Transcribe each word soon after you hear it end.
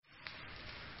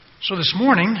So this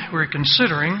morning we're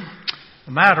considering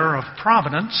the matter of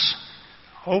providence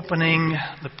opening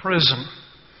the prison.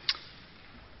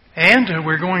 And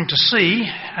we're going to see,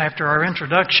 after our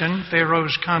introduction,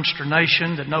 Pharaoh's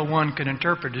consternation that no one could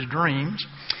interpret his dreams,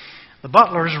 the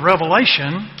butler's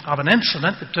revelation of an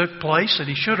incident that took place that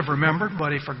he should have remembered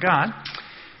but he forgot,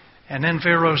 and then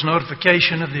Pharaoh's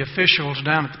notification of the officials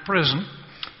down at the prison,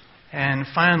 and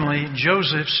finally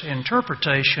Joseph's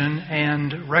interpretation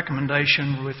and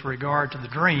recommendation with regard to the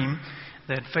dream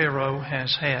that Pharaoh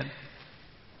has had.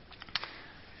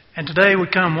 And today we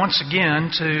come once again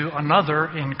to another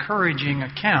encouraging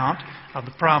account of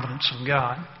the providence of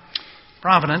God.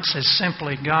 Providence is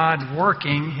simply God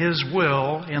working His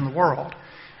will in the world.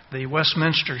 The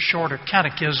Westminster Shorter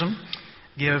Catechism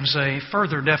gives a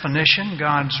further definition.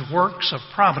 God's works of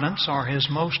providence are His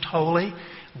most holy,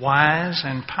 wise,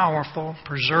 and powerful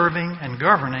preserving and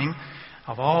governing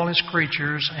of all His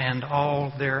creatures and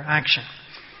all their action.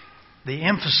 The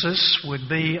emphasis would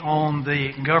be on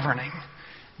the governing.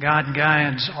 God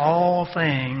guides all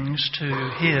things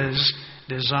to His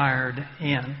desired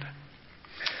end.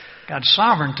 God's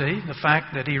sovereignty, the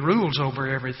fact that He rules over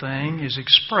everything, is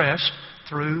expressed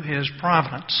through His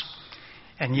providence.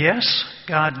 And yes,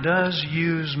 God does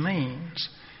use means,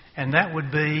 and that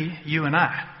would be you and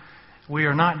I. We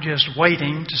are not just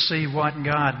waiting to see what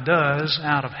God does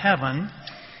out of heaven.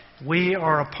 We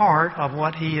are a part of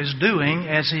what He is doing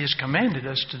as He has commanded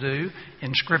us to do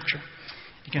in Scripture.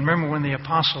 You can remember when the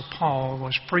Apostle Paul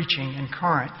was preaching in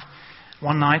Corinth.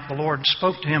 One night the Lord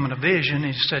spoke to him in a vision.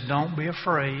 He said, "Don't be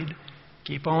afraid.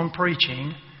 Keep on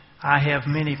preaching. I have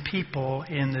many people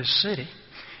in this city."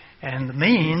 And the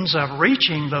means of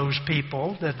reaching those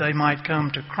people that they might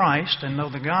come to Christ and know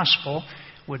the gospel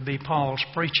would be Paul's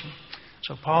preaching.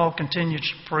 So Paul continued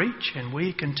to preach, and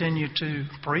we continue to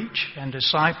preach and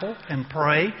disciple and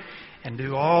pray and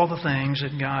do all the things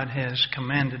that God has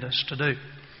commanded us to do.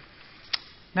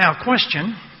 Now, a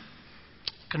question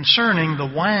concerning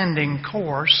the winding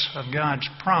course of God's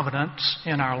providence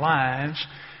in our lives.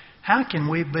 How can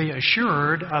we be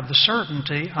assured of the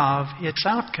certainty of its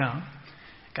outcome?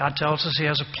 God tells us He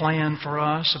has a plan for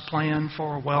us, a plan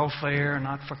for welfare,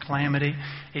 not for calamity.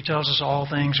 He tells us all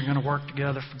things are going to work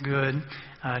together for good.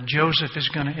 Joseph is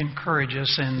going to encourage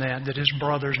us in that his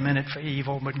brothers meant it for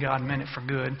evil, but God meant it for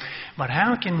good. But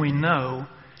how can we know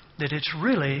that it's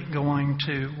really going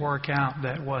to work out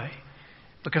that way?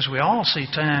 Because we all see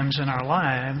times in our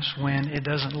lives when it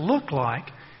doesn't look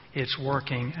like it's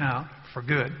working out for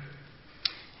good.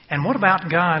 And what about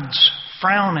God's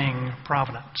frowning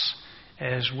providence,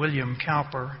 as William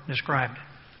Cowper described it?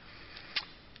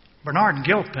 Bernard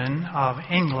Gilpin of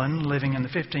England, living in the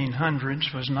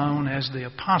 1500s, was known as the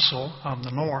Apostle of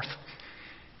the North.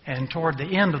 And toward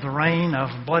the end of the reign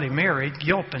of Bloody Mary,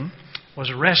 Gilpin was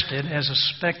arrested as a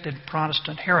suspected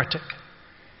Protestant heretic.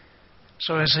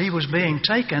 So as he was being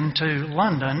taken to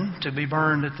London to be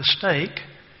burned at the stake,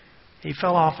 he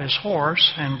fell off his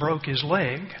horse and broke his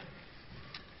leg.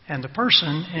 And the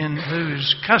person in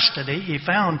whose custody he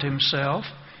found himself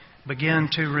began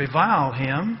to revile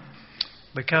him,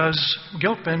 because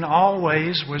Gilpin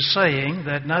always was saying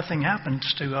that nothing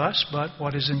happens to us but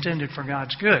what is intended for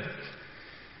God's good.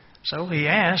 So he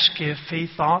asked if he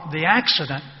thought the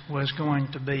accident was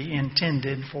going to be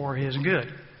intended for his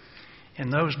good. In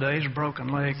those days, a broken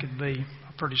leg could be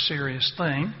a pretty serious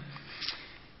thing.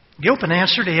 Gilpin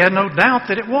answered he had no doubt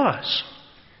that it was.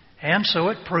 And so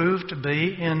it proved to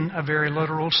be in a very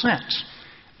literal sense.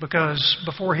 Because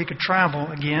before he could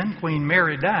travel again, Queen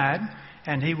Mary died,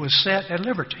 and he was set at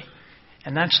liberty.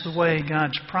 And that's the way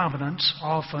God's providence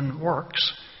often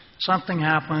works. Something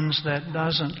happens that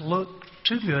doesn't look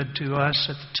too good to us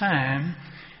at the time,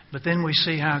 but then we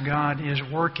see how God is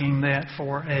working that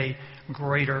for a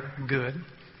greater good.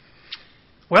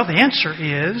 Well, the answer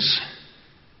is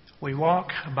we walk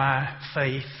by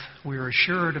faith. We are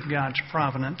assured of God's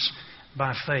providence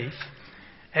by faith.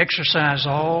 Exercise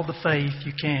all the faith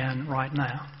you can right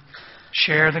now.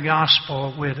 Share the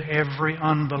gospel with every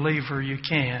unbeliever you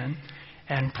can,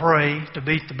 and pray to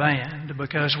beat the band,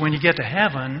 because when you get to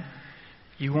heaven,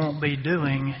 you won't be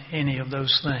doing any of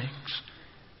those things.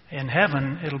 In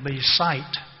heaven, it'll be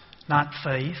sight, not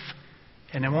faith.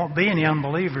 And there won't be any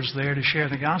unbelievers there to share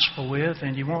the gospel with,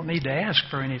 and you won't need to ask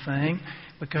for anything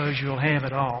because you'll have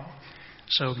it all.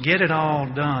 So get it all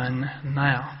done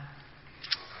now.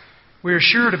 We're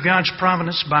assured of God's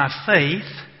providence by faith.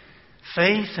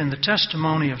 Faith in the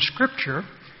testimony of Scripture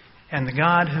and the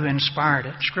God who inspired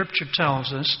it. Scripture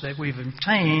tells us that we've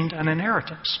obtained an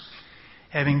inheritance,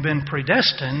 having been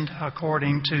predestined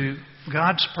according to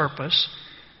God's purpose,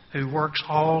 who works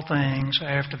all things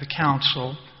after the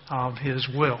counsel of His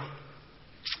will.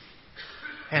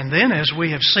 And then, as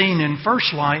we have seen in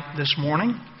First Light this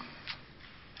morning,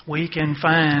 we can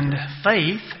find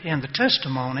faith in the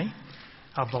testimony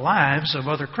of the lives of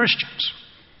other Christians.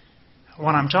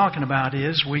 What I'm talking about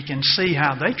is we can see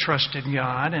how they trusted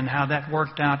God and how that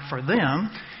worked out for them,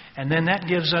 and then that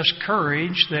gives us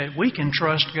courage that we can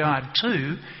trust God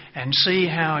too and see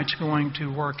how it's going to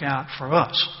work out for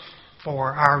us,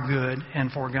 for our good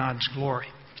and for God's glory.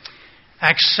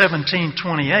 Acts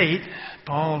 17:28,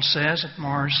 Paul says at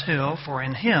Mars Hill, "For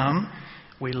in Him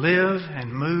we live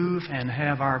and move and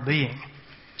have our being."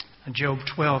 Job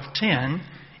 12:10,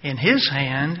 "In His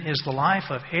hand is the life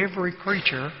of every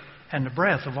creature and the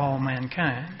breath of all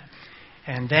mankind."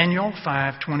 And Daniel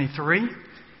 5:23,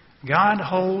 "God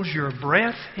holds your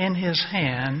breath in His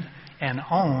hand and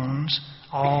owns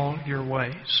all your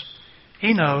ways.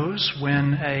 He knows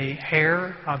when a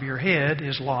hair of your head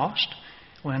is lost,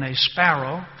 when a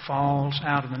sparrow falls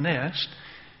out of the nest.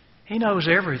 He knows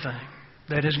everything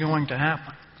that is going to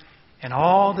happen, and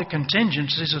all the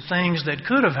contingencies of things that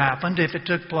could have happened if it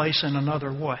took place in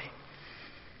another way."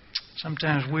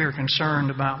 Sometimes we are concerned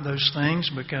about those things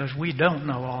because we don't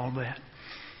know all that.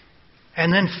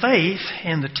 And then faith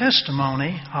in the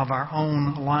testimony of our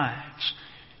own lives.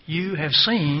 You have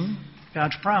seen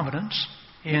God's providence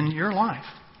in your life.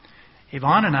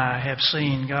 Yvonne and I have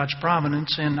seen God's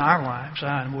providence in our lives.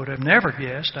 I would have never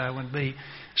guessed I would be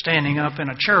standing up in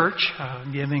a church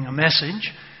giving a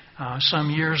message some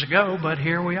years ago, but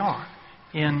here we are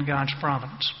in God's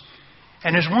providence.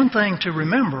 And there's one thing to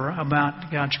remember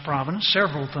about God's providence,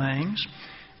 several things.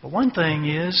 But one thing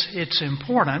is it's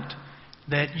important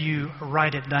that you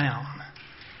write it down.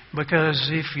 Because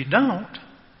if you don't,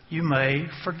 you may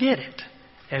forget it,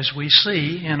 as we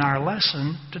see in our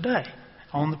lesson today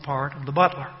on the part of the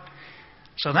butler.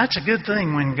 So that's a good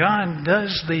thing. When God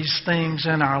does these things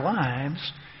in our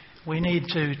lives, we need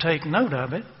to take note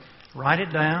of it, write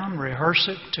it down, rehearse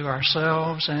it to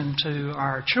ourselves and to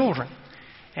our children,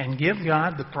 and give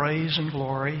God the praise and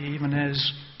glory, even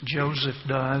as Joseph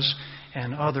does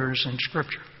and others in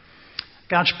Scripture.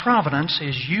 God's providence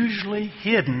is usually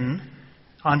hidden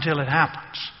until it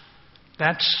happens.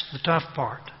 That's the tough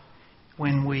part.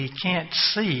 When we can't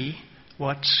see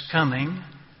what's coming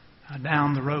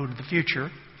down the road of the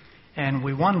future, and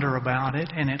we wonder about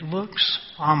it, and it looks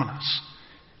ominous.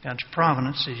 God's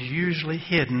providence is usually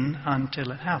hidden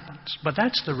until it happens. But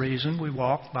that's the reason we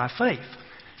walk by faith,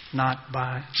 not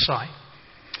by sight.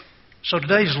 So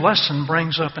today's lesson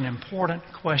brings up an important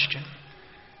question.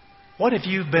 What if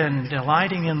you've been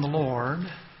delighting in the Lord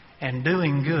and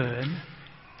doing good,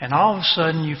 and all of a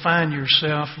sudden you find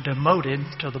yourself demoted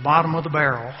to the bottom of the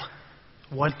barrel?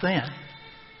 What then?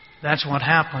 That's what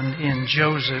happened in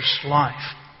Joseph's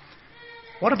life.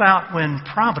 What about when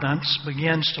providence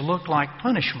begins to look like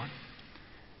punishment?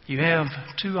 You have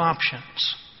two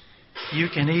options. You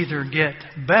can either get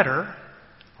better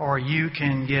or you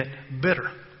can get bitter.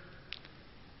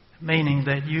 Meaning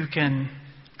that you can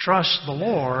trust the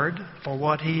Lord for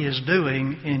what He is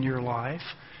doing in your life,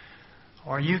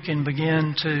 or you can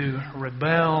begin to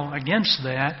rebel against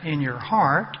that in your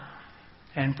heart,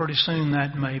 and pretty soon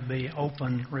that may be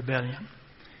open rebellion.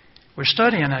 We're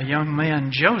studying a young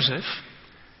man, Joseph,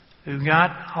 who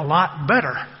got a lot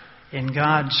better in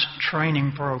God's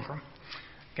training program.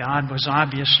 God was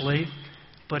obviously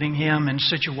putting him in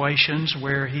situations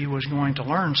where he was going to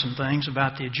learn some things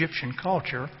about the Egyptian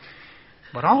culture,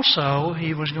 but also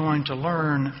he was going to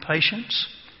learn patience.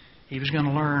 He was going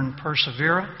to learn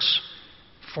perseverance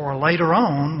for later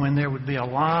on when there would be a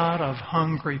lot of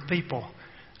hungry people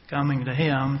coming to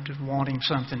him wanting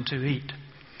something to eat.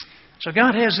 So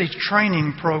God has these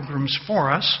training programs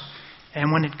for us,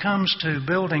 and when it comes to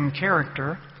building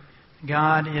character,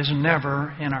 God is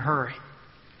never in a hurry.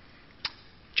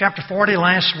 Chapter 40,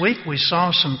 last week we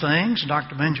saw some things.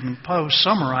 Dr. Benjamin Post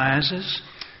summarizes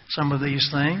some of these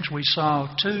things. We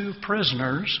saw 2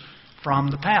 prisoners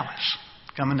from the palace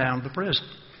coming down to the prison.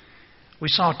 We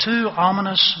saw 2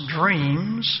 ominous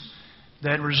dreams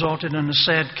that resulted in a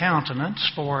sad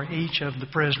countenance for each of the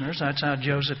prisoners. That's how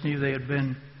Joseph knew they had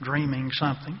been dreaming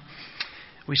something.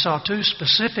 We saw 2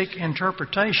 specific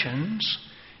interpretations,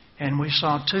 and we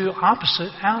saw 2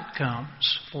 opposite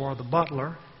outcomes for the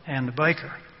butler and the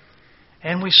baker.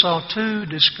 And we saw 2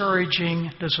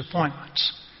 discouraging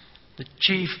disappointments. The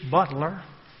chief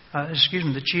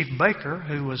baker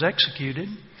who was executed,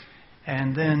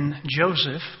 and then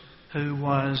Joseph who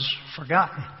was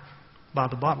forgotten by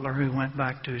the butler who went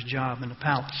back to his job in the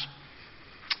palace.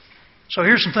 So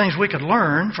here's some things we could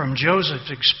learn from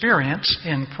Joseph's experience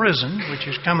in prison, which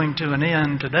is coming to an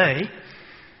end today.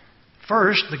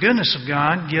 First, the goodness of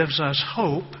God gives us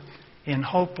hope in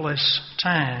hopeless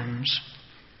times.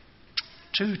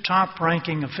 Two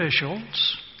top-ranking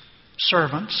officials,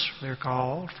 servants they're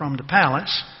called, from the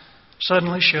palace,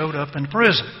 suddenly showed up in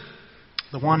prison.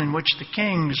 The one in which the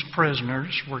king's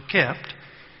prisoners were kept,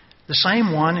 the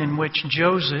same one in which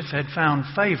Joseph had found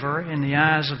favor in the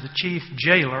eyes of the chief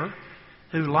jailer,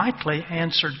 who likely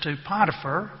answered to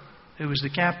Potiphar, who was the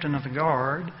captain of the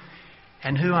guard,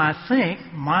 and who I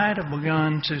think might have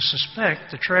begun to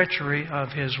suspect the treachery of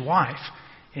his wife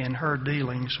in her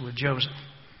dealings with Joseph.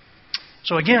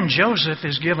 So again, Joseph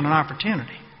is given an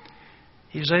opportunity.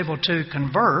 He's able to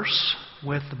converse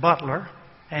with the butler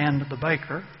and the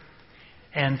baker,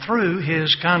 and through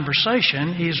his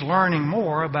conversation, he's learning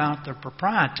more about the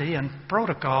propriety and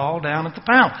protocol down at the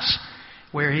palace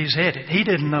where he's headed. He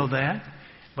didn't know that,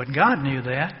 but God knew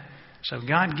that, so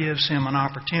God gives him an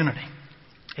opportunity.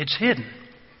 It's hidden.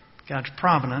 God's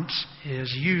providence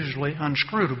is usually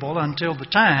unscrutable until the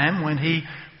time when He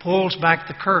pulls back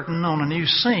the curtain on a new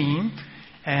scene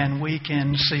and we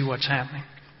can see what's happening.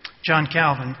 John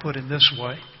Calvin put it this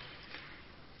way: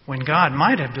 when God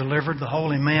might have delivered the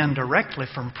holy man directly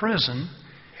from prison,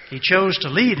 He chose to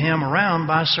lead him around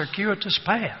by circuitous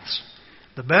paths,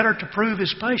 the better to prove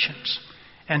His patience,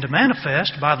 and to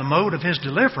manifest by the mode of His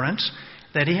deliverance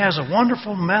that He has a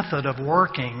wonderful method of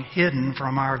working hidden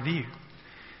from our view.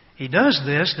 He does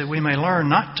this that we may learn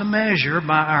not to measure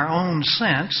by our own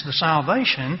sense the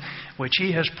salvation which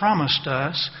He has promised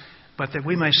us, but that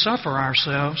we may suffer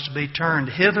ourselves to be turned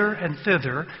hither and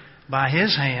thither by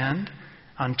His hand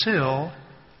until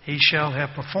He shall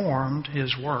have performed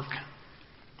His work.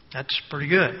 That's pretty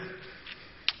good.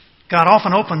 God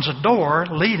often opens a door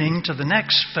leading to the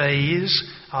next phase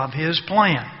of His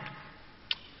plan.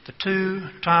 The two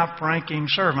top-ranking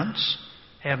servants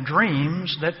have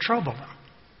dreams that trouble them,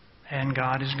 and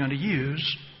God is going to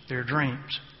use their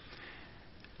dreams.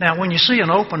 Now, when you see an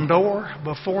open door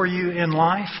before you in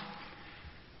life,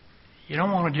 you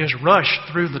don't want to just rush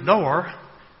through the door.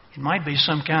 It might be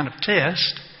some kind of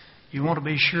test. You want to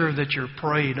be sure that you're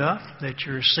prayed up, that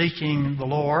you're seeking the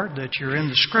Lord, that you're in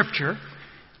the Scripture,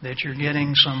 that you're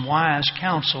getting some wise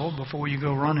counsel before you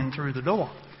go running through the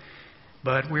door.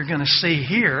 But we're going to see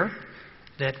here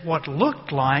that what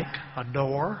looked like a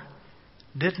door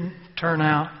didn't turn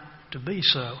out to be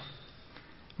so.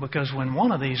 Because when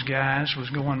one of these guys was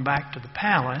going back to the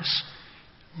palace,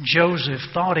 Joseph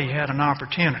thought he had an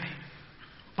opportunity,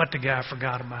 but the guy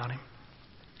forgot about him.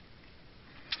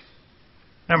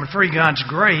 Number 3, God's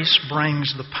grace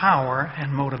brings the power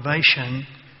and motivation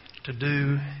to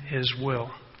do His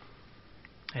will.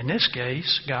 In this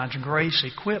case, God's grace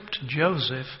equipped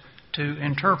Joseph to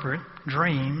interpret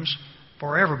dreams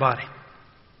for everybody.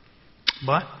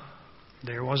 But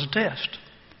there was a test.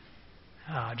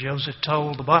 Joseph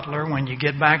told the butler, when you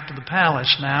get back to the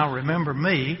palace now, remember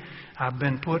me, I've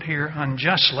been put here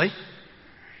unjustly.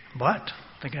 But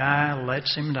the guy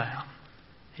lets him down.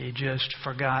 He just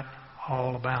forgot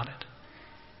all about it.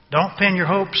 Don't pin your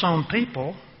hopes on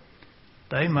people.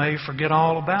 They may forget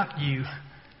all about you,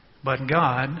 but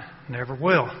God never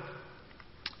will.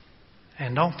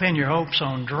 And don't pin your hopes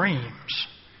on dreams.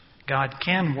 God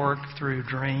can work through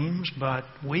dreams, but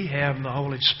we have the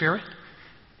Holy Spirit.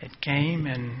 It came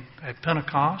at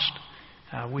Pentecost.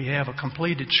 We have a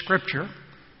completed Scripture.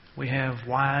 We have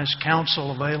wise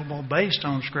counsel available based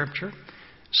on Scripture.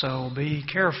 So be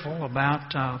careful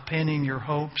about pinning your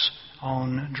hopes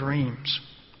on dreams.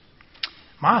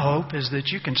 My hope is that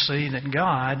you can see that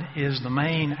God is the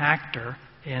main actor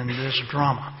in this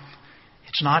drama.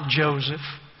 It's not Joseph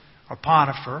or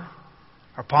Potiphar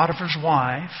or Potiphar's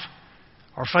wife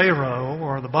or Pharaoh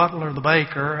or the butler or the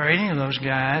baker or any of those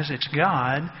guys. It's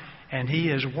God, and He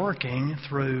is working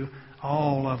through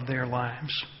all of their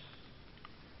lives.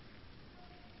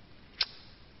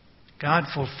 God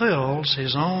fulfills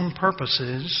His own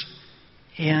purposes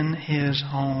in His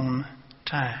own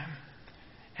time.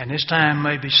 And His time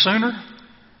may be sooner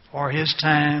or His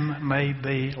time may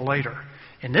be later.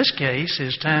 In this case,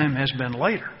 His time has been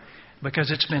later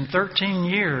because it's been 13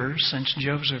 years since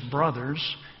Joseph's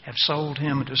brothers have sold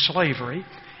him into slavery,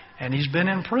 and he's been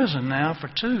in prison now for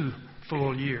 2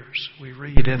 full years. We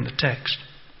read in the text.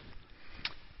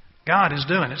 God is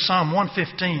doing it. Psalm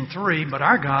 115:3, but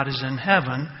our God is in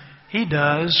heaven. He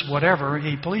does whatever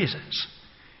He pleases.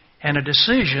 And a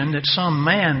decision that some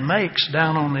man makes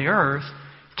down on the earth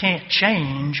can't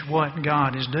change what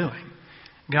God is doing.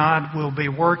 God will be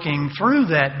working through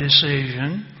that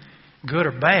decision, good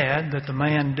or bad, that the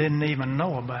man didn't even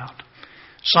know about.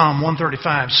 Psalm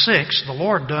 135:6, the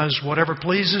Lord does whatever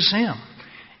pleases Him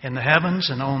in the heavens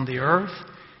and on the earth.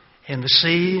 in the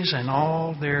seas and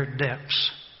all their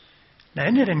depths. Now,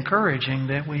 isn't it encouraging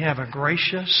that we have a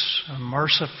gracious, a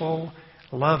merciful,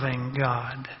 loving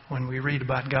God when we read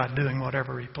about God doing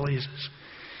whatever He pleases?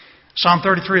 Psalm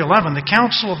 33:11, the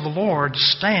counsel of the Lord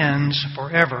stands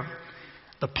forever,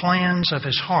 the plans of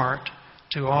His heart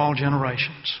to all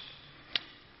generations.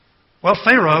 Well,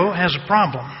 Pharaoh has a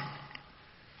problem.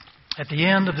 At the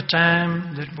end of the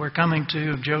time that we're coming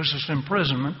to of Joseph's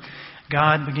imprisonment,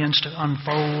 God begins to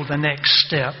unfold the next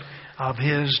step of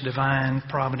His divine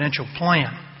providential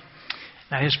plan.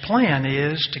 Now, His plan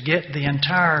is to get the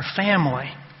entire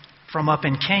family from up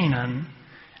in Canaan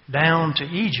down to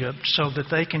Egypt so that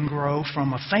they can grow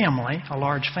from a family, a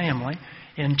large family,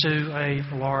 into a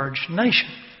large nation,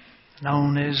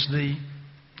 known as the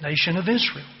nation of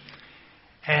Israel.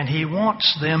 And He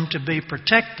wants them to be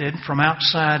protected from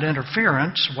outside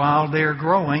interference while they're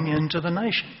growing into the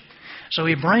nation. So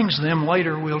He brings them,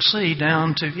 later we'll see,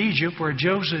 down to Egypt, where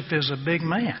Joseph is a big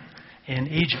man in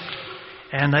Egypt.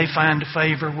 And they find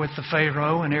favor with the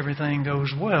Pharaoh, and everything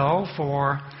goes well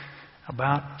for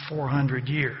about 400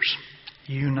 years.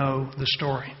 You know the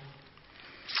story.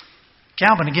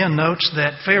 Calvin again notes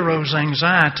that Pharaoh's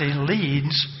anxiety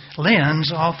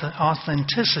lends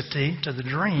authenticity to the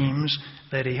dreams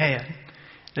that he had.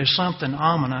 There's something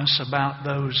ominous about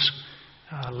those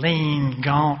lean,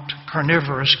 gaunt,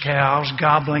 carnivorous cows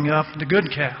gobbling up the good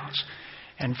cows.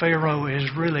 And Pharaoh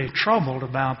is really troubled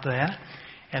about that.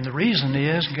 And the reason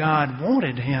is God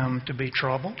wanted him to be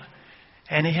troubled,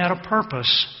 and He had a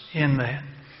purpose in that.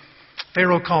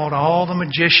 Pharaoh called all the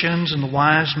magicians and the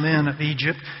wise men of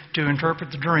Egypt to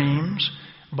interpret the dreams,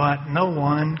 but no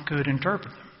one could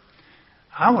interpret them.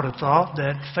 I would have thought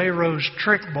that Pharaoh's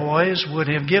trick boys would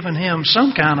have given him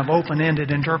some kind of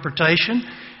open-ended interpretation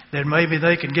that maybe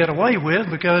they could get away with,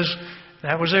 because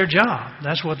that was their job.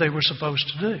 That's what they were supposed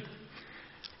to do.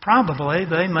 Probably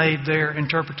they made their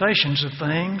interpretations of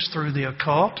things through the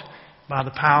occult by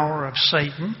the power of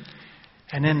Satan.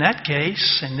 And in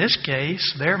this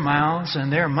case, their mouths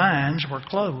and their minds were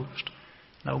closed.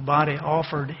 Nobody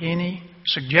offered any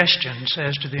suggestions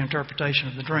as to the interpretation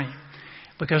of the dream,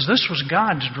 because this was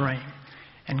God's dream.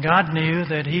 And God knew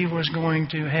that He was going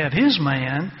to have His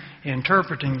man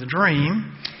interpreting the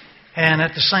dream, and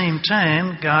at the same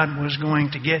time, God was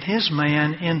going to get His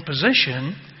man in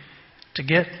position to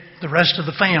get the rest of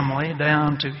the family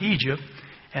down to Egypt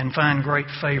and find great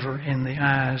favor in the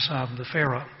eyes of the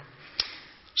Pharaoh.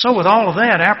 So with all of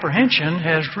that, apprehension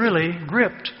has really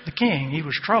gripped the king. He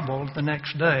was troubled the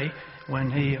next day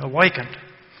when he awakened.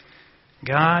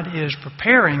 God is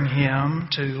preparing him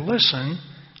to listen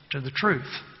to the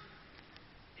truth.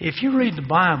 If you read the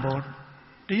Bible,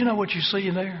 do you know what you see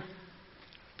there?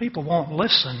 People won't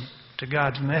listen to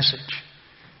God's message.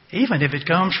 Even if it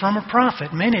comes from a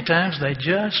prophet, many times they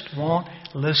just won't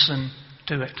listen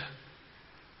to it.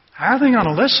 How are they going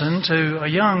to listen to a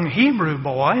young Hebrew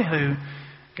boy who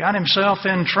got himself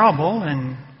in trouble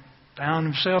and found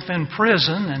himself in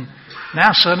prison, and now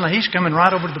suddenly he's coming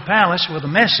right over to the palace with a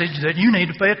message that you need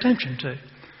to pay attention to?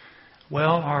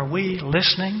 Well, are we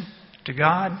listening to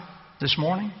God this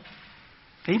morning?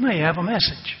 He may have a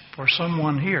message for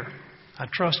someone here. I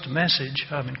trust a message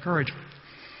of encouragement.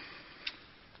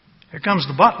 Here comes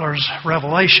the butler's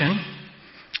revelation.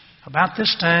 About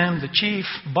this time, the chief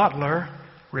butler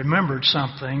remembered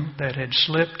something that had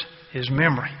slipped his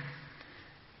memory.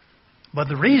 But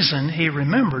the reason he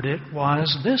remembered it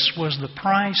was this was the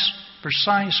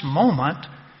precise moment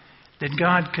that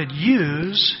God could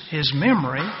use his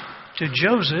memory to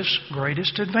Joseph's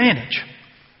greatest advantage.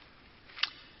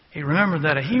 He remembered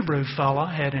that a Hebrew fellow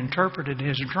had interpreted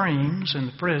his dreams in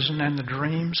the prison and the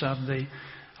dreams of the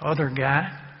other guy,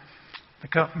 the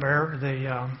cupbearer,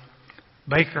 the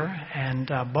baker,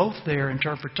 and both their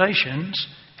interpretations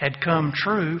had come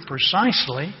true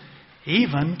precisely,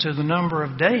 even to the number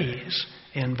of days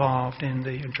involved in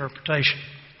the interpretation.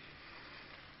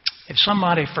 If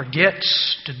somebody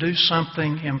forgets to do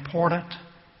something important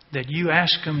that you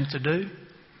ask them to do,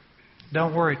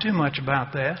 don't worry too much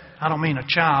about that. I don't mean a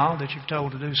child that you've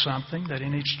told to do something that he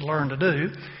needs to learn to do,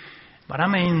 but I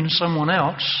mean someone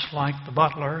else, like the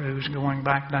butler who's going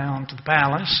back down to the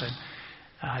palace,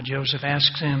 and Joseph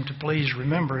asks him to please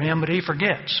remember him, but he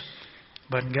forgets.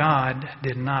 But God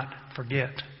did not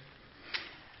forget.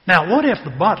 Now, what if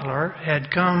the butler had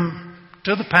come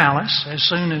to the palace as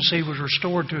soon as he was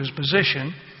restored to his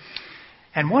position,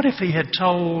 and what if he had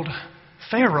told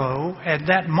Pharaoh at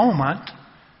that moment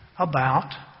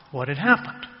about what had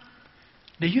happened?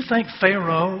 Do you think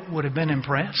Pharaoh would have been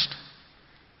impressed?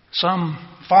 Some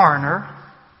foreigner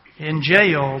in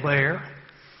jail there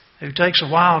who takes a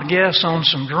wild guess on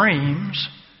some dreams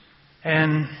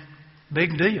And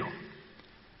big deal.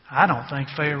 I don't think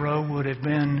Pharaoh would have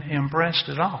been impressed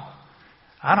at all.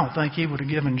 I don't think he would have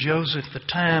given Joseph the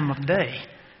time of day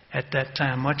at that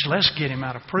time, much less get him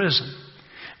out of prison.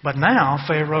 But now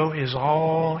Pharaoh is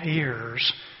all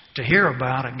ears to hear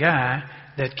about a guy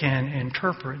that can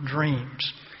interpret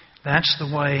dreams. That's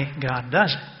the way God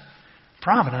does it.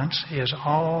 Providence is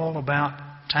all about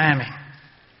timing.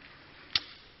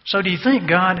 So do you think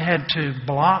God had to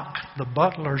block the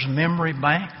butler's memory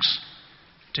banks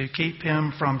to keep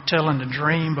him from telling the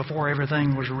dream before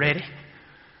everything was ready?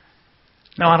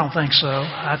 No, I don't think so.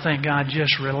 I think God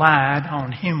just relied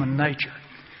on human nature.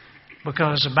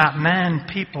 Because about 9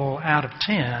 people out of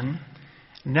 10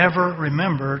 never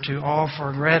remember to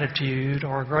offer gratitude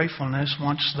or gratefulness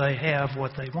once they have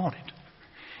what they wanted.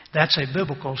 That's a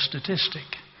biblical statistic.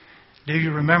 Do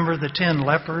you remember the 10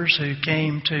 lepers who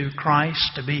came to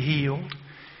Christ to be healed?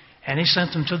 And He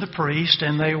sent them to the priest,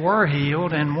 and they were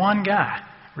healed, and one guy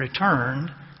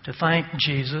returned to thank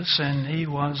Jesus, and he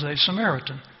was a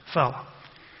Samaritan fellow.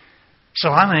 So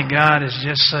I think God is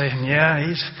just saying, yeah,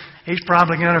 he's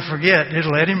probably going to forget. Just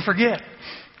let him forget.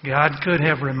 God could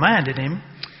have reminded him,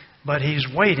 but He's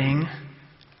waiting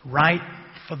right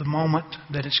for the moment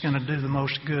that it's going to do the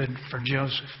most good for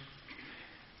Joseph.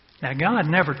 Now, God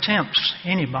never tempts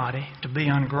anybody to be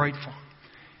ungrateful.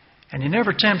 And He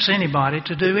never tempts anybody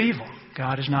to do evil.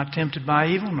 God is not tempted by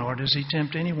evil, nor does He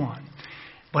tempt anyone.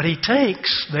 But He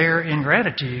takes their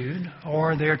ingratitude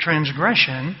or their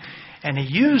transgression, and He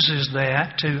uses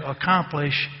that to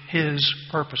accomplish His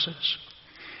purposes.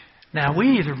 Now,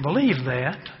 we either believe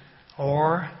that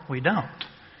or we don't.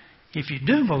 If you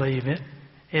do believe it,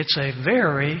 it's a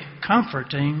very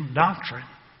comforting doctrine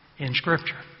in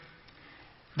Scripture.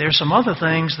 There's some other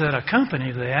things that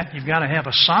accompany that. You've got to have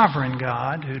a sovereign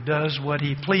God who does what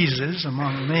He pleases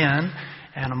among men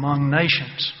and among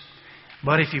nations.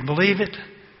 But if you believe it,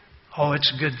 oh,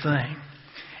 it's a good thing.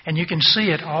 And you can see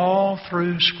it all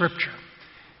through Scripture.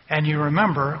 And you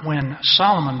remember when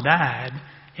Solomon died,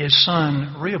 his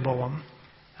son Rehoboam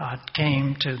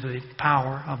came to the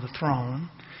power of the throne.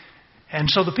 And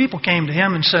so the people came to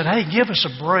him and said, hey, give us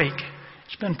a break.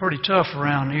 It's been pretty tough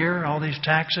around here. All these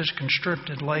taxes,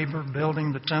 conscripted labor,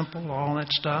 building the temple, all that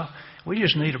stuff. We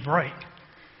just need a break.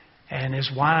 And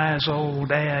his wise old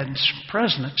dad's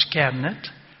president's cabinet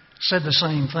said the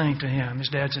same thing to him, his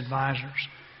dad's advisors.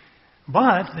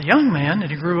 But the young man that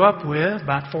he grew up with,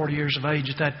 about 40 years of age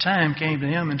at that time, came to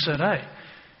him and said, hey,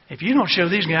 if you don't show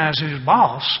these guys who's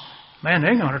boss, man,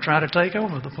 they're going to try to take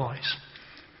over the place.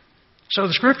 So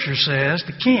the Scripture says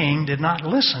the king did not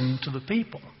listen to the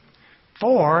people,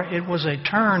 for it was a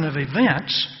turn of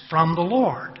events from the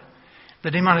Lord,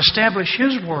 that He might establish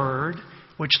His word,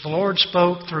 which the Lord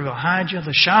spoke through Ahijah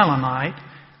the Shilonite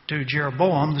to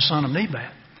Jeroboam the son of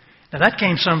Nebat. Now that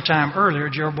came sometime earlier.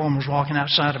 Jeroboam was walking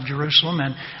outside of Jerusalem,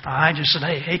 and Ahijah said,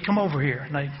 hey, come over here.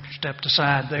 And they stepped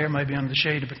aside there, maybe under the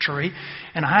shade of a tree.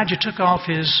 And Ahijah took off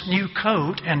his new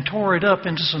coat and tore it up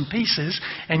into some pieces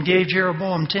and gave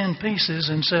Jeroboam 10 pieces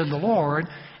and said, the Lord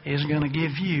is going to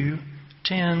give you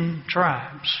 10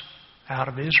 tribes out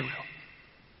of Israel.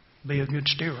 Be a good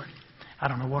steward. I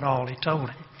don't know what all he told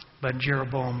him, but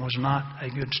Jeroboam was not a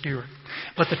good steward.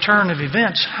 But the turn of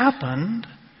events happened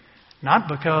not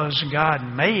because God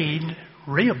made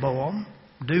Rehoboam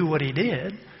do what he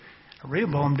did.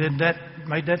 Rehoboam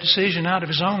made that decision out of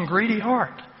his own greedy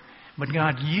heart. But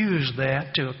God used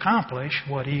that to accomplish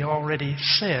what He already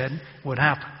said would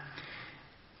happen.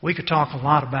 We could talk a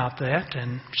lot about that,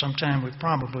 and sometime we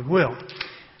probably will.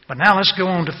 But now let's go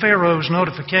on to Pharaoh's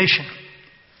notification.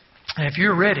 And if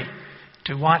you're ready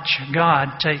to watch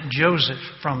God take Joseph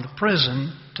from the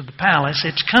prison to the palace,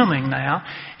 it's coming now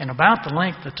in about the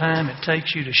length of time it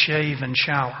takes you to shave and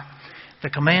shower. The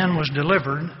command was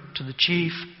delivered to the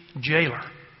chief jailer.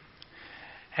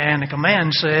 And the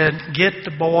command said, get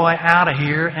the boy out of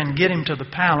here and get him to the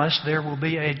palace. There will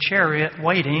be a chariot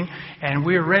waiting, and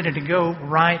we're ready to go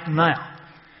right now.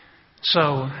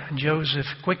 So Joseph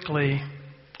quickly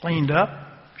cleaned up,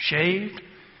 shaved,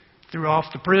 threw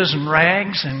off the prison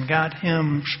rags, and got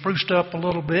him spruced up a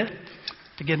little bit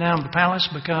to get down to the palace,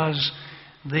 because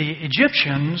the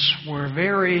Egyptians were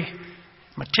very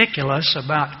meticulous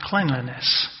about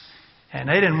cleanliness. And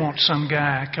they didn't want some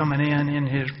guy coming in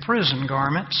his prison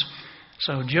garments.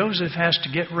 So Joseph has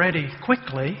to get ready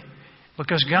quickly,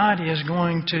 because God is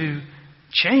going to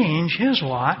change his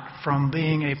lot from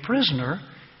being a prisoner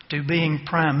to being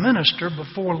prime minister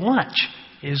before lunch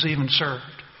is even served.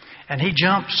 And he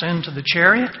jumps into the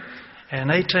chariot, and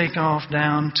they take off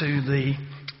down to the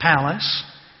palace.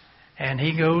 And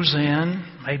he goes in,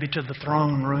 maybe to the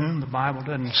throne room, the Bible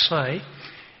doesn't say.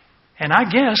 And I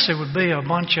guess it would be a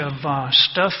bunch of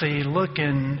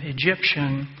stuffy-looking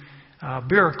Egyptian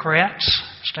bureaucrats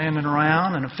standing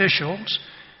around and officials.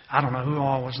 I don't know who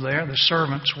all was there. The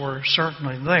servants were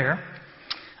certainly there.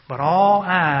 But all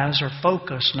eyes are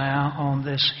focused now on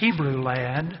this Hebrew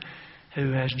lad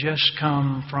who has just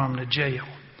come from the jail.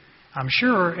 I'm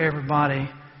sure everybody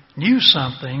knew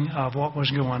something of what was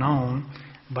going on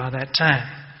by that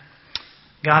time.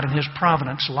 God in His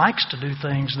providence likes to do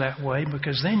things that way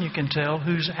because then you can tell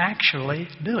who's actually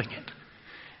doing it.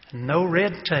 No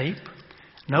red tape,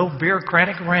 no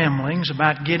bureaucratic ramblings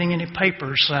about getting any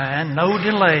papers signed, no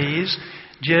delays,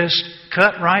 just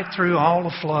cut right through all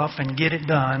the fluff and get it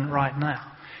done right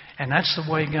now. And that's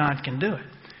the way God can do it.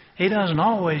 He doesn't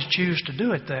always choose to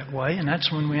do it that way, and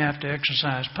that's when we have to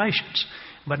exercise patience.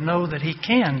 But know that He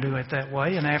can do it that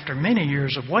way, and after many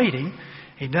years of waiting,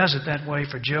 He does it that way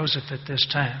for Joseph at this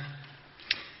time.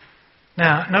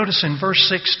 Now, notice in verse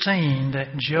 16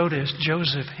 that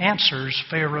Joseph answers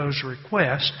Pharaoh's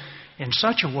request in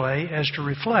such a way as to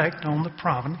reflect on the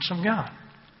providence of God.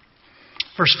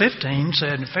 Verse 15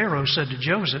 said, Pharaoh said to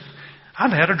Joseph,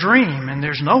 I've had a dream, and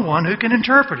there's no one who can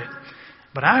interpret it.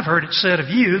 But I've heard it said of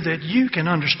you that you can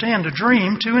understand a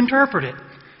dream to interpret it.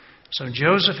 So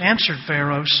Joseph answered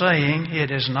Pharaoh, saying,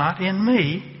 It is not in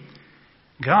me.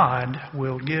 God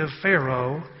will give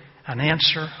Pharaoh an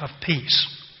answer of peace.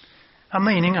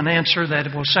 Meaning an answer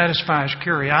that will satisfy his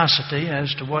curiosity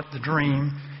as to what the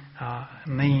dream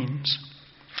means.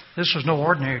 This was no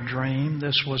ordinary dream.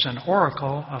 This was an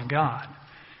oracle of God.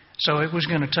 So it was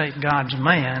going to take God's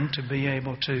man to be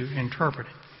able to interpret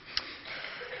it.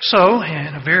 So,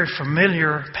 in a very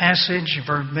familiar passage,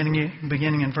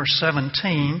 beginning in verse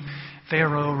 17,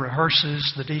 Pharaoh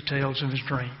rehearses the details of his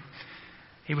dream.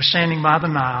 He was standing by the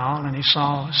Nile, and he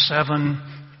saw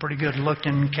 7 pretty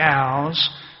good-looking cows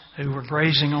who were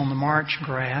grazing on the marsh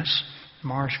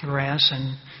grass,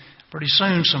 and pretty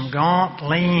soon some gaunt,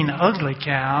 lean, ugly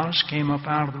cows came up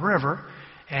out of the river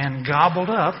and gobbled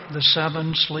up the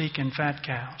 7 sleek and fat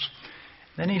cows.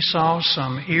 Then he saw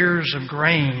some ears of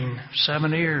grain,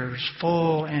 7 ears,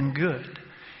 full and good.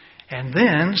 And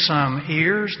then some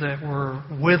ears that were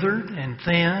withered and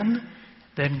thin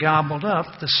that gobbled up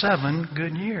the 7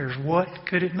 good years. What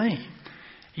could it mean?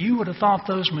 You would have thought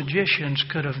those magicians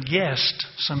could have guessed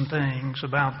some things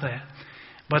about that.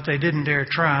 But they didn't dare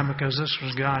try because this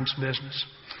was God's business.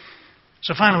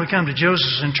 So finally we come to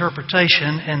Joseph's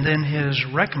interpretation and then his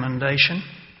recommendation.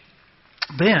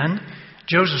 Then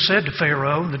Joseph said to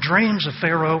Pharaoh, the dreams of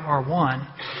Pharaoh are one.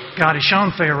 God has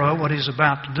shown Pharaoh what he's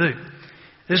about to do.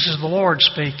 This is the Lord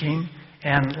speaking,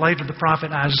 and later the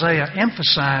prophet Isaiah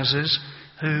emphasizes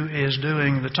who is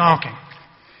doing the talking.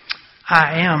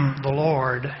 I am the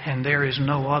Lord, and there is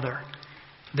no other.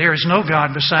 There is no God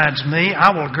besides me.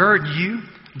 I will gird you,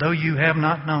 though you have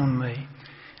not known me,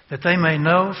 that they may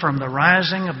know from the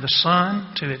rising of the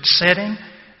sun to its setting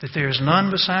that there is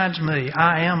none besides me.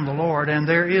 I am the Lord, and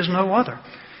there is no other.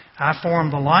 I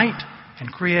form the light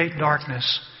and create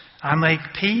darkness. I make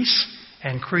peace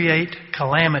and create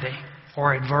calamity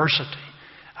or adversity.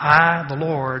 I, the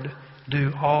Lord,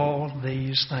 do all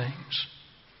these things.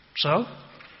 So,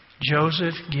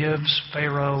 Joseph gives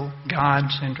Pharaoh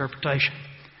God's interpretation.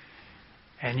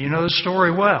 And you know the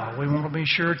story well. We want to be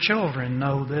sure children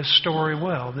know this story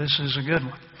well. This is a good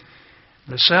one.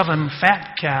 The 7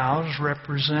 fat cows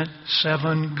represent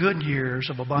 7 good years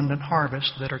of abundant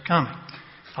harvest that are coming,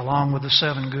 along with the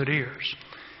 7 good ears.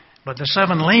 But the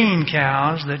 7 lean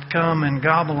cows that come and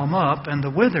gobble them up, and the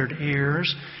withered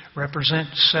ears represent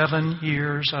 7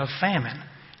 years of famine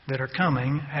that are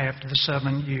coming after the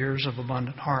 7 years of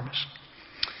abundant harvest.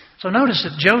 So notice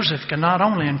that Joseph can not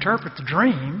only interpret the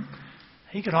dream,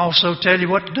 he could also tell you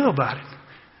what to do about it,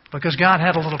 because God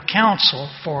had a little counsel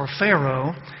for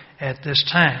Pharaoh at this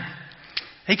time.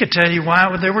 He could tell you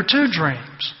why there were 2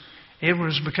 dreams. It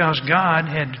was because God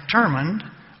had determined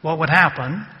what would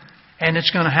happen, and it's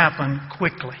going to happen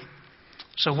quickly.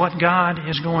 So what God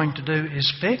is going to do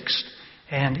is fixed,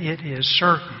 and it is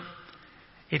certain.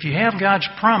 If you have God's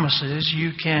promises,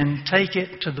 you can take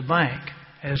it to the bank,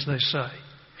 as they say.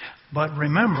 But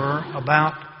remember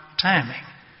about timing.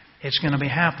 It's going to be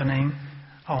happening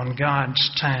on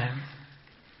God's time.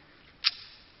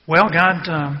 Well, God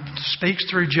speaks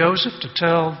through Joseph to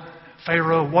tell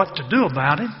Pharaoh what to do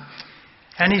about it.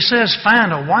 And he says,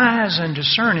 find a wise and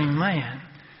discerning man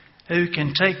who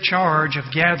can take charge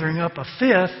of gathering up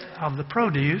 1/5 of the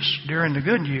produce during the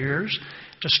good years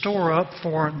to store up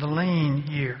for the lean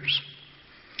years.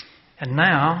 And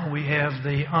now we have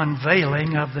the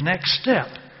unveiling of the next step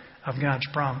of God's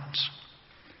promise.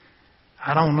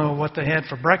 I don't know what they had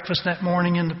for breakfast that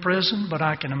morning in the prison, but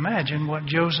I can imagine what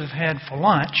Joseph had for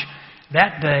lunch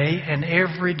that day and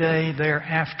every day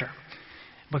thereafter.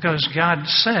 Because God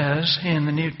says in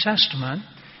the New Testament,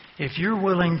 if you're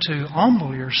willing to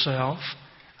humble yourself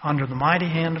under the mighty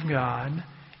hand of God,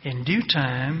 in due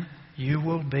time you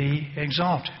will be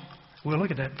exalted. We'll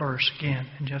look at that verse again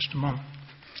in just a moment.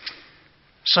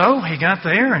 So he got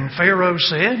there, and Pharaoh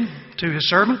said to his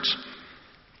servants,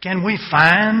 "Can we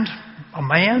find a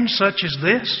man such as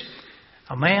this,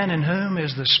 a man in whom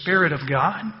is the Spirit of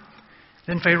God?"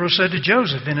 Then Pharaoh said to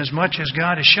Joseph, "Inasmuch as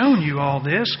God has shown you all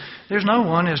this, there's no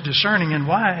one as discerning and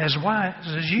wise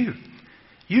as you.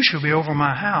 You shall be over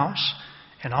my house,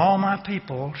 and all my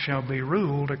people shall be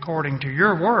ruled according to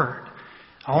your word.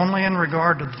 Only in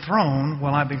regard to the throne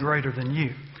will I be greater than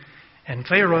you." And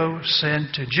Pharaoh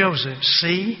said to Joseph,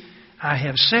 "See, I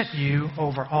have set you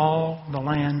over all the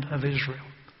land of Israel."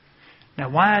 Now,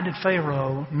 why did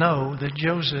Pharaoh know that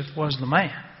Joseph was the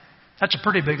man? That's a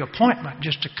pretty big appointment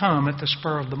just to come at the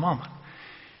spur of the moment.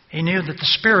 He knew that the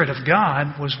Spirit of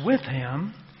God was with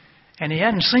him, and he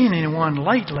hadn't seen anyone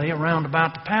lately around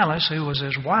about the palace who was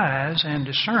as wise and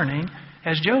discerning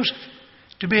as Joseph,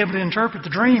 to be able to interpret the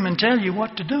dream and tell you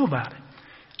what to do about it.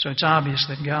 So it's obvious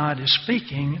that God is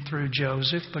speaking through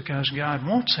Joseph because God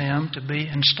wants him to be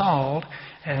installed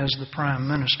as the prime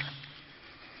minister.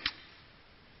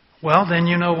 Well, then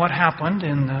you know what happened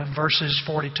in verses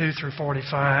 42 through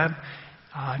 45.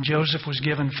 Joseph was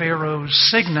given Pharaoh's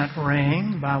signet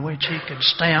ring by which he could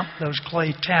stamp those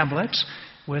clay tablets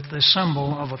with the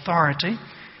symbol of authority.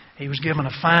 He was given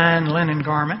a fine linen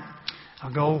garment,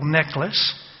 a gold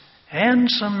necklace,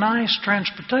 and some nice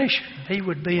transportation. He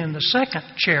would be in the second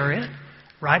chariot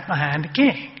right behind the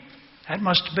king. That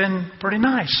must have been pretty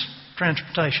nice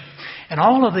transportation. And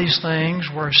all of these things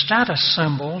were status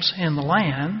symbols in the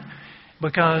land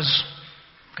because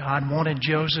God wanted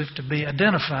Joseph to be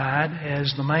identified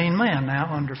as the main man now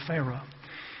under Pharaoh.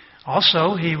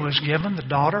 Also, he was given the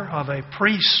daughter of a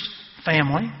priest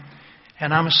family,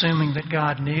 and I'm assuming that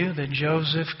God knew that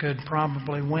Joseph could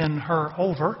probably win her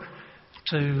over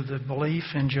to the belief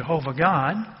in Jehovah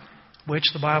God, which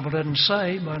the Bible doesn't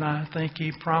say, but I think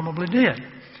he probably did.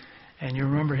 And you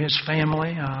remember his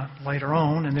family later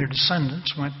on, and their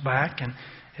descendants went back, and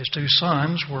his two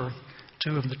sons were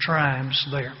two of the tribes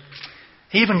there.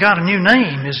 He even got a new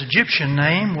name. His Egyptian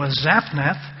name was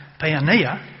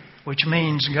Zaphnath-Paaneah, which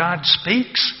means God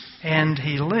speaks and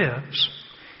he lives.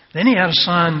 Then he had a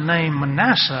son named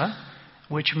Manasseh,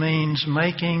 which means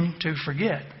making to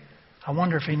forget. I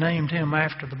wonder if he named him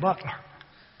after the butler.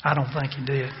 I don't think he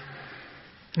did.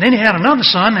 And then he had another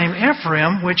son named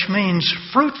Ephraim, which means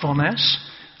fruitfulness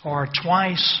or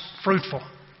twice fruitful.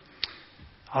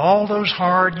 All those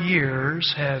hard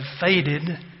years have faded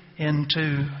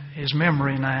into his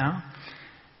memory now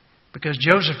because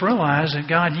Joseph realized that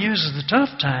God uses the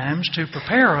tough times to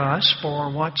prepare us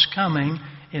for what's coming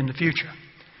in the future.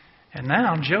 And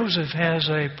now Joseph has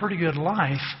a pretty good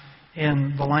life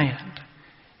in the land.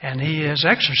 And he is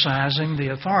exercising the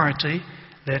authority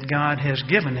that God has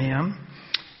given him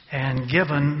and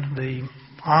given the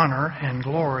honor and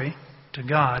glory to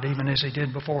God, even as he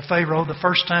did before Pharaoh the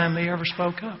first time he ever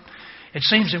spoke up. It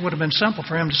seems it would have been simple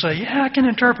for him to say, "Yeah, I can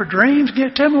interpret dreams.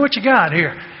 Tell me what you got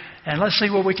here, and let's see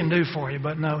what we can do for you."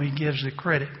 But no, he gives the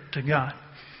credit to God.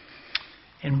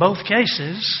 In both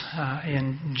cases,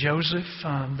 in Joseph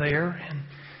there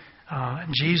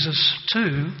and Jesus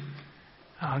too,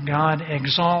 God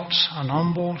exalts an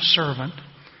humble servant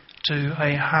to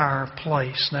a higher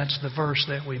place. That's the verse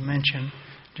that we mentioned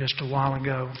just a while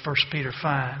ago, 1 Peter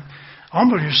 5.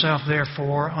 "Humble yourself,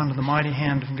 therefore, under the mighty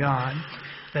hand of God,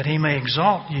 that he may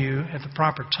exalt you at the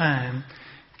proper time,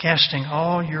 casting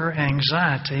all your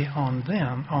anxiety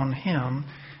on him,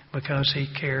 because he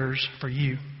cares for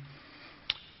you."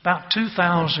 About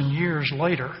 2,000 years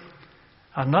later,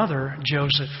 another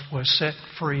Joseph was set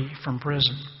free from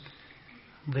prison.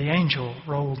 The angel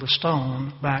rolled the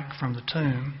stone back from the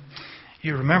tomb.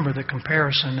 You remember the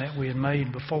comparison that we had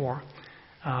made before.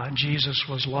 Jesus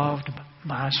was loved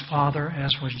by his father,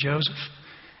 as was Joseph.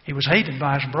 He was hated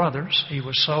by his brothers. He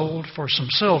was sold for some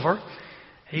silver.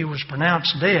 He was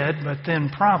pronounced dead, but then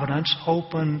providence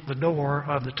opened the door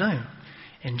of the tomb.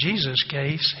 In Jesus'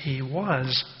 case, he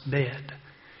was dead.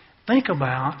 Think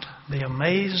about the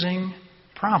amazing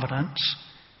providence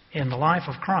in the life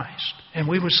of Christ. And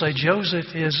we would say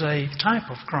Joseph is a type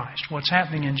of Christ. What's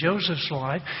happening in Joseph's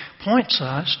life points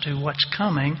us to what's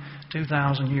coming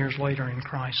 2,000 years later in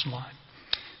Christ's life.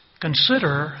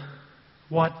 Consider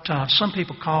what some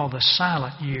people call the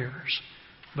silent years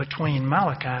between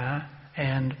Malachi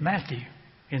and Matthew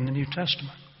in the New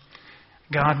Testament.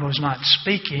 God was not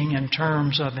speaking in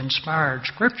terms of inspired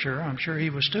Scripture. I'm sure He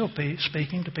was still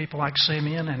speaking to people like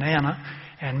Simeon and Anna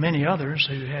and many others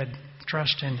who had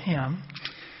trust in Him.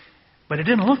 But it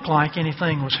didn't look like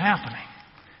anything was happening.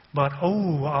 But a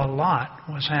lot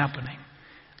was happening.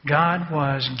 God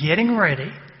was getting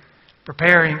ready,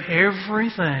 preparing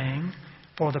everything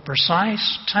for the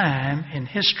precise time in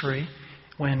history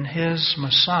when His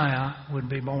Messiah would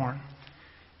be born.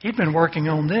 He'd been working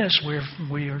on this,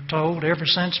 we are told, ever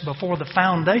since before the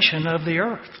foundation of the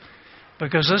earth.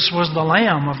 Because this was the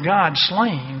Lamb of God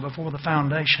slain before the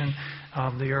foundation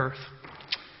of the earth.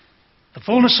 The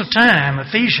fullness of time,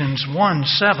 Ephesians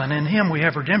 1:7, in Him we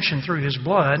have redemption through His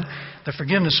blood, the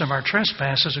forgiveness of our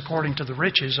trespasses according to the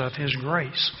riches of His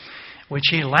grace, which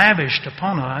He lavished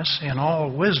upon us in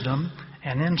all wisdom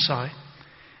and insight,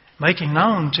 making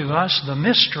known to us the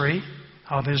mystery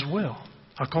of His will,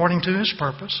 according to His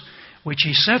purpose, which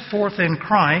He set forth in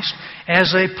Christ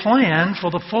as a plan for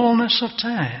the fullness of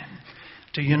time,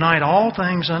 to unite all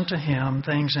things unto Him,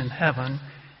 things in heaven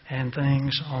and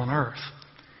things on earth.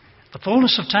 The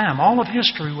fullness of time, all of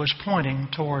history was pointing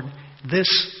toward this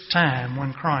time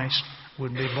when Christ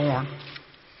would be born.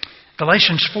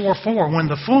 Galatians 4:4, when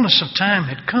the fullness of time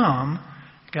had come,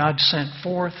 God sent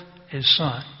forth His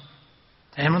Son.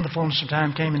 And when the fullness of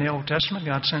time came in the Old Testament,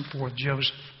 God sent forth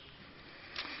Joseph.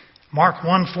 Mark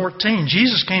 1:14,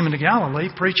 Jesus came into Galilee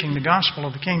preaching the gospel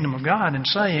of the kingdom of God and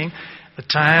saying, the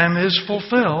time is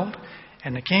fulfilled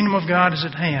and the kingdom of God is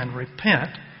at hand.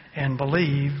 Repent and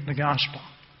believe the gospel.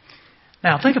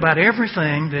 Now think about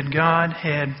everything that God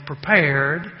had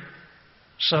prepared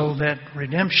so that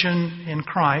redemption in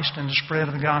Christ and the spread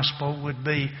of the gospel would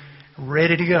be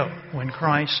ready to go when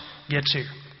Christ gets here.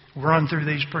 We'll run through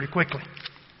these pretty quickly.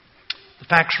 The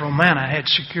Pax Romana had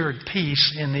secured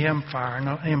peace in the empire.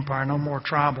 No more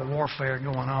tribal warfare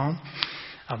going on.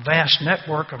 A vast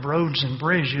network of roads and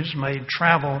bridges made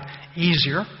travel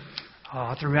easier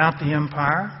throughout the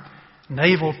empire.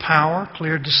 Naval power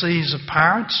cleared the seas of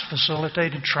pirates,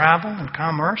 facilitated travel and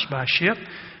commerce by ship.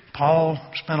 Paul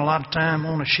spent a lot of time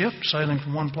on a ship, sailing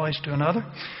from one place to another.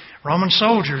 Roman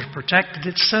soldiers protected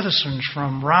its citizens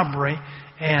from robbery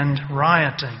and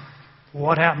rioting.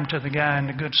 What happened to the guy in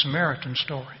the Good Samaritan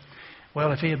story?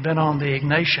 Well, if he had been on the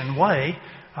Ignatian Way,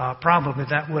 probably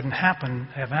that wouldn't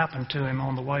have happened to him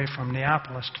on the way from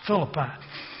Neapolis to Philippi.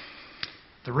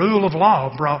 The rule of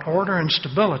law brought order and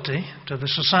stability to the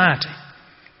society.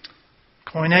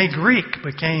 Koine Greek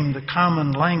became the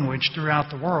common language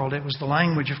throughout the world. It was the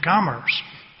language of commerce,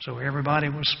 so everybody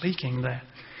was speaking that.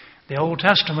 The Old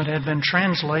Testament had been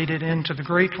translated into the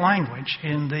Greek language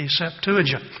in the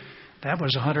Septuagint. That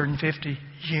was 150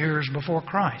 years before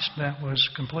Christ. That was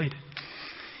completed.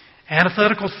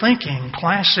 Antithetical thinking,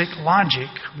 classic logic,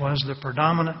 was the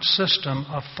predominant system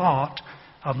of thought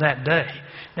of that day.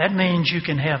 That means you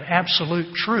can have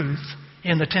absolute truth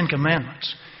in the Ten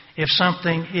Commandments. If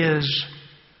something is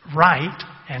right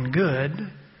and good,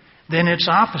 then its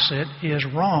opposite is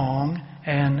wrong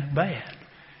and bad.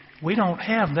 We don't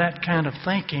have that kind of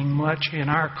thinking much in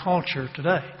our culture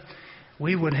today.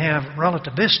 We would have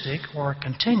relativistic or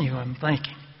continuum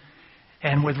thinking.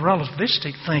 And with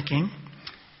relativistic thinking,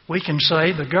 we can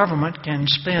say the government can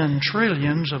spend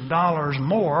trillions of dollars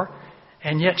more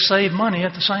and yet save money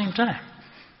at the same time.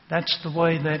 That's the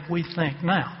way that we think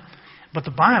now. But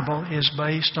the Bible is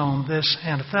based on this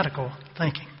antithetical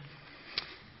thinking.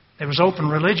 There was open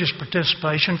religious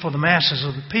participation for the masses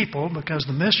of the people because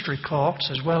the mystery cults,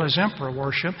 as well as emperor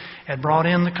worship, had brought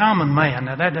in the common man.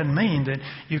 Now, that doesn't mean that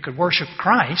you could worship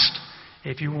Christ.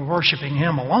 If you were worshiping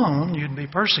Him alone, you'd be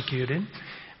persecuted.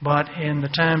 But in the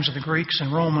times of the Greeks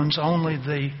and Romans, only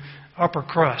the upper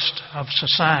crust of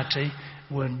society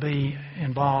would be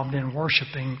involved in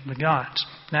worshiping the gods.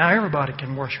 Now everybody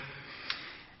can worship.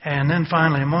 And then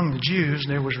finally, among the Jews,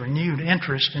 there was renewed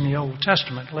interest in the Old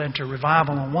Testament. It led to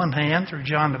revival on one hand through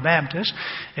John the Baptist.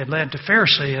 It led to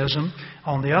Pharisaism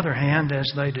on the other hand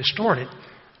as they distorted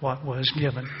what was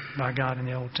given by God in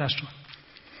the Old Testament.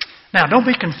 Now, don't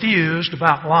be confused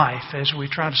about life as we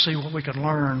try to see what we can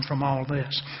learn from all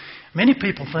this. Many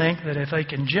people think that if they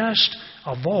can just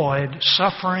avoid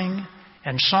suffering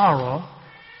and sorrow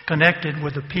connected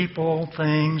with the people,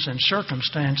 things, and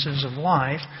circumstances of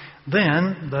life,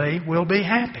 then they will be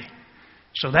happy.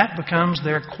 So that becomes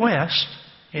their quest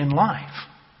in life.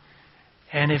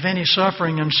 And if any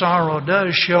suffering and sorrow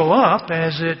does show up,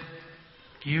 as it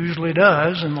usually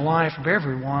does in the life of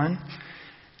everyone,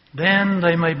 then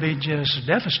they may be just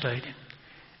devastated.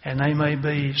 And they may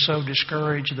be so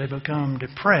discouraged they become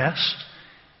depressed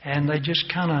and they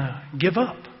just kind of give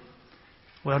up.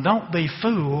 Well, don't be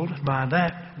fooled by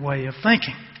that way of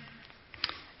thinking.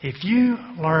 If you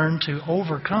learn to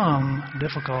overcome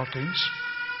difficulties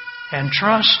and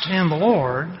trust in the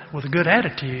Lord with a good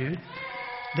attitude,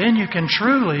 then you can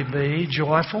truly be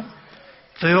joyful,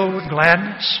 filled with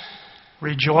gladness,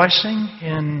 rejoicing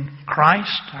in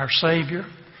Christ, our Savior,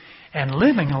 and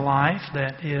living a life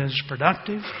that is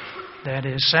productive, that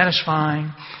is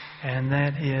satisfying, and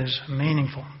that is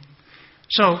meaningful.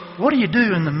 So, what do you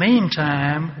do in the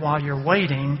meantime while you're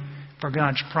waiting for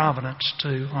God's providence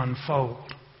to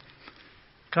unfold?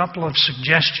 A couple of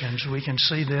suggestions. We can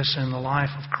see this in the life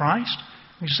of Christ.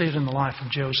 We see it in the life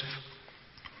of Joseph.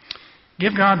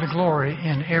 Give God the glory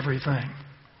in everything.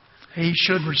 He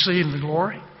should receive the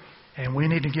glory, and we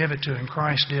need to give it to Him.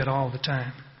 Christ did all the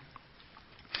time.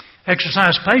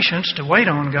 Exercise patience to wait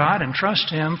on God and trust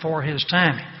Him for His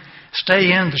timing.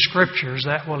 Stay in the Scriptures.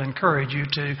 That will encourage you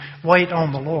to wait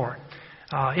on the Lord.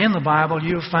 In the Bible,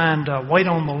 you'll find wait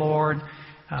on the Lord,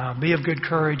 be of good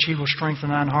courage, He will strengthen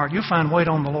thine heart. You'll find wait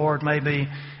on the Lord maybe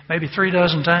 3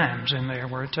 dozen times in there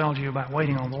where it tells you about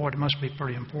waiting on the Lord. It must be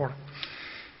pretty important.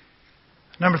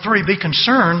 Number 3, be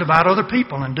concerned about other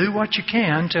people and do what you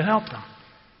can to help them.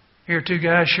 Here 2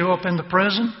 guys show up in the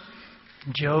prison.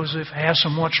 Joseph asks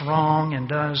them what's wrong and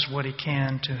does what he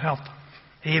can to help them,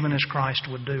 even as Christ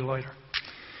would do later.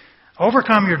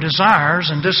 Overcome your desires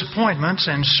and disappointments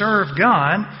and serve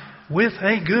God with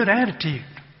a good attitude.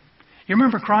 You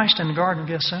remember Christ in the Garden of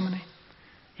Gethsemane?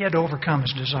 He had to overcome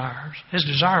his desires. His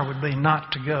desire would be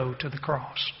not to go to the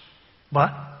cross. But,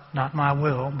 not my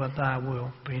will, but thy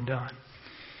will be done.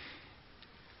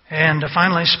 And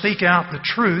finally, speak out the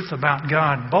truth about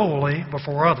God boldly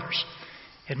before others.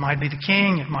 It might be the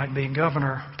king, it might be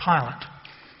Governor Pilate.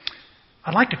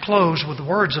 I'd like to close with the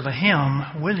words of a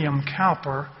hymn. William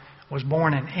Cowper was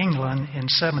born in England in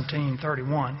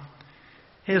 1731.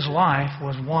 His life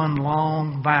was one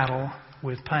long battle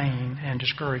with pain and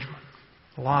discouragement.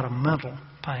 A lot of mental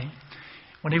pain.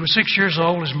 When he was 6 years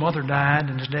old, his mother died,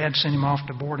 and his dad sent him off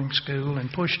to boarding school and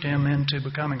pushed him into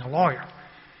becoming a lawyer.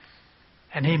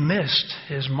 And he missed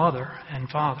his mother and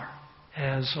father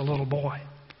as a little boy.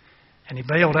 And he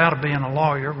bailed out of being a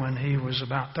lawyer when he was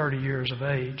about 30 years of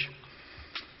age.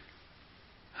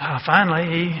 Finally,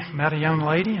 he met a young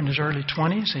lady in his early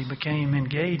 20s. He became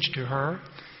engaged to her.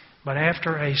 But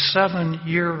after a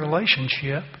 7-year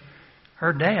relationship,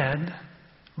 her dad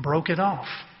broke it off.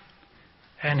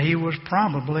 And he was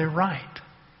probably right,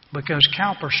 because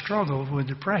Cowper struggled with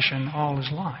depression all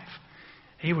his life.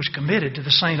 He was committed to the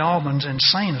St. Albans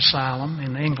Insane Asylum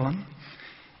in England.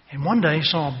 And one day he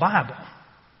saw a Bible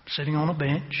sitting on a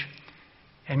bench.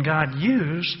 And God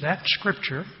used that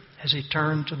scripture as he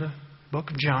turned to the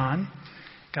book of John.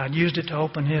 God used it to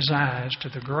open his eyes to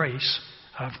the grace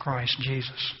of Christ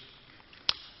Jesus.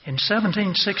 In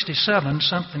 1767,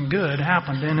 something good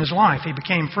happened in his life. He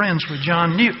became friends with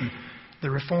John Newton, the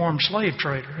reformed slave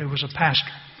trader who was a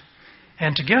pastor.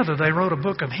 And together they wrote a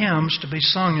book of hymns to be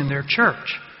sung in their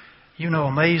church. You know,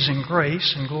 Amazing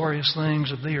Grace and Glorious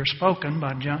Things of Thee Are Spoken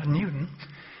by John Newton.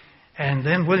 And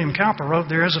then William Cowper wrote,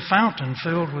 There is a fountain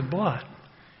filled with blood,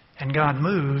 and God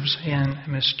moves in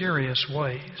mysterious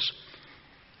ways.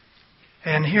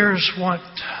 And here's what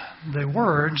the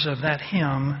words of that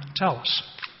hymn tell us.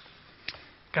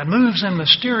 God moves in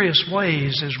mysterious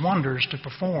ways His wonders to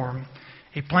perform.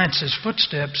 He plants His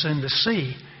footsteps in the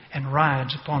sea and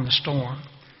rides upon the storm.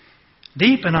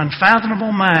 Deep in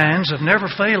unfathomable minds of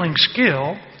never-failing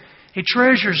skill, He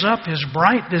treasures up His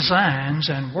bright designs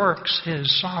and works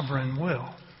His sovereign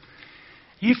will.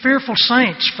 Ye fearful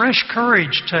saints, fresh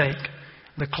courage take.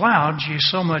 The clouds ye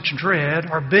so much dread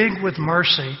are big with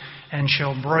mercy and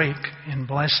shall break in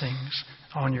blessings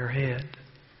on your head.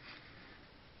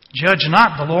 Judge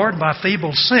not the Lord by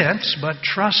feeble sense, but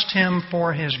trust Him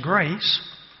for His grace.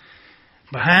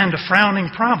 Behind a frowning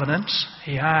providence,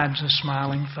 He hides a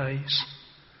smiling face.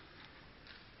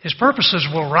 His purposes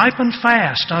will ripen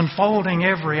fast, unfolding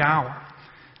every hour.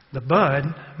 The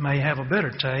bud may have a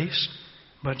bitter taste,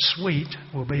 but sweet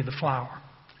will be the flower.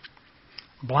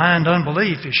 Blind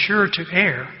unbelief is sure to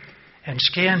err and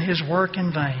scan His work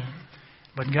in vain,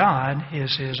 but God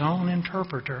is His own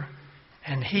interpreter,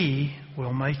 and He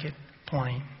will make it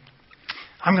plain.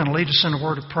 I'm going to lead us in a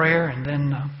word of prayer, and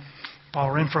then Paul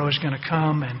Renfro is going to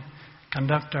come and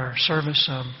conduct our service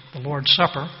of the Lord's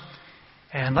Supper.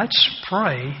 And let's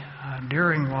pray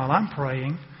while I'm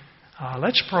praying,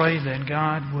 let's pray that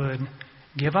God would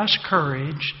give us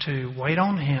courage to wait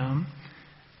on Him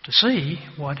to see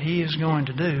what He is going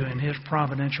to do in His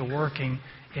providential working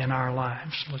in our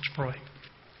lives. Let's pray.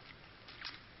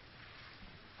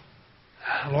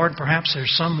 Lord, perhaps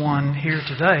there's someone here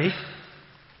today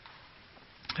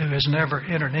who has never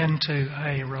entered into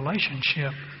a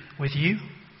relationship with you.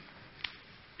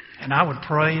 And I would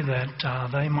pray that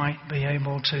they might be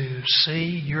able to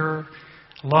see your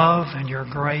love and your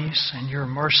grace and your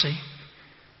mercy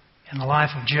in the life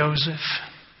of Joseph,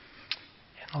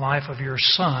 in the life of your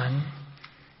son.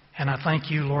 And I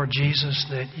thank you, Lord Jesus,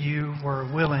 that you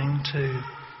were willing to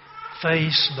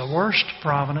face the worst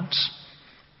providence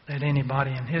that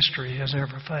anybody in history has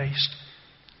ever faced,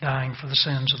 dying for the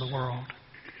sins of the world.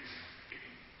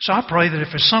 So I pray that if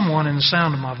there's someone in the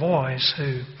sound of my voice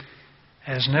who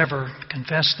has never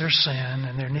confessed their sin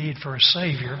and their need for a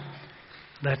Savior,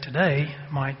 that today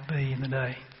might be the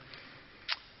day.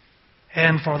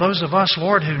 And for those of us,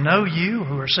 Lord, who know you,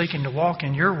 who are seeking to walk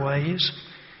in your ways,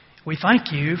 we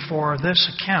thank you for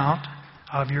this account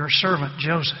of your servant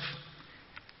Joseph.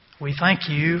 We thank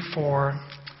you for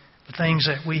the things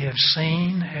that we have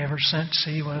seen ever since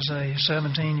he was a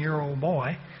 17-year-old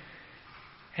boy.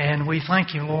 And we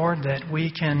thank you, Lord, that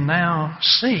we can now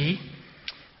see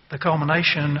the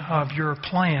culmination of your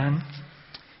plan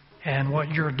and what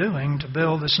you're doing to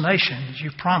build this nation, as you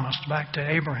promised back to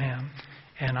Abraham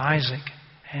and Isaac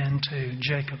and to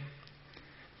Jacob.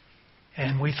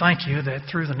 And we thank you that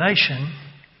through the nation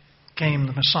came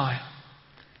the Messiah,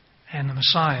 and the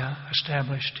Messiah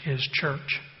established his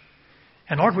church.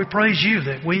 And Lord, we praise you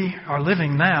that we are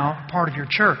living now part of your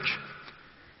church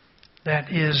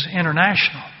that is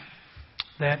international,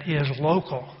 that is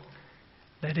local,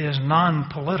 that is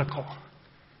non-political.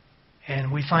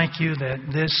 And we thank you that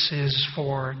this is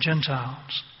for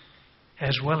Gentiles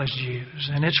as well as Jews,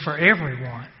 and it's for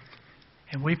everyone.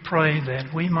 And we pray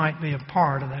that we might be a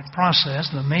part of that process,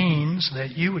 the means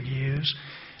that you would use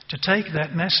to take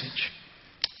that message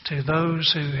to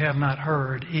those who have not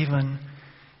heard, even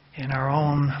in our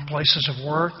own places of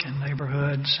work and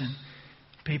neighborhoods and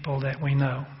people that we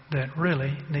know that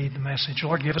really need the message.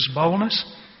 Lord, give us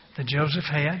boldness that Joseph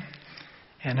had,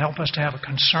 and help us to have a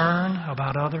concern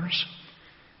about others.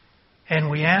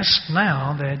 And we ask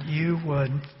now that you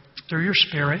would, through your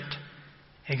Spirit,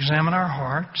 examine our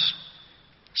hearts,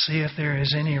 see if there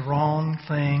is any wrong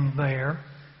thing there,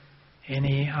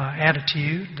 any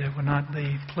attitude that would not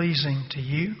be pleasing to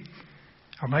you,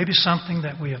 or maybe something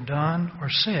that we have done or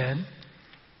said.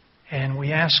 And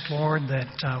we ask, Lord,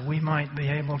 that we might be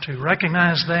able to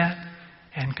recognize that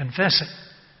and confess it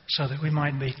so that we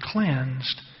might be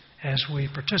cleansed as we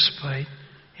participate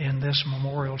in this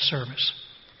memorial service.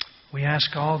 We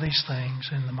ask all these things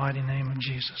in the mighty name of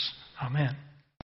Jesus. Amen.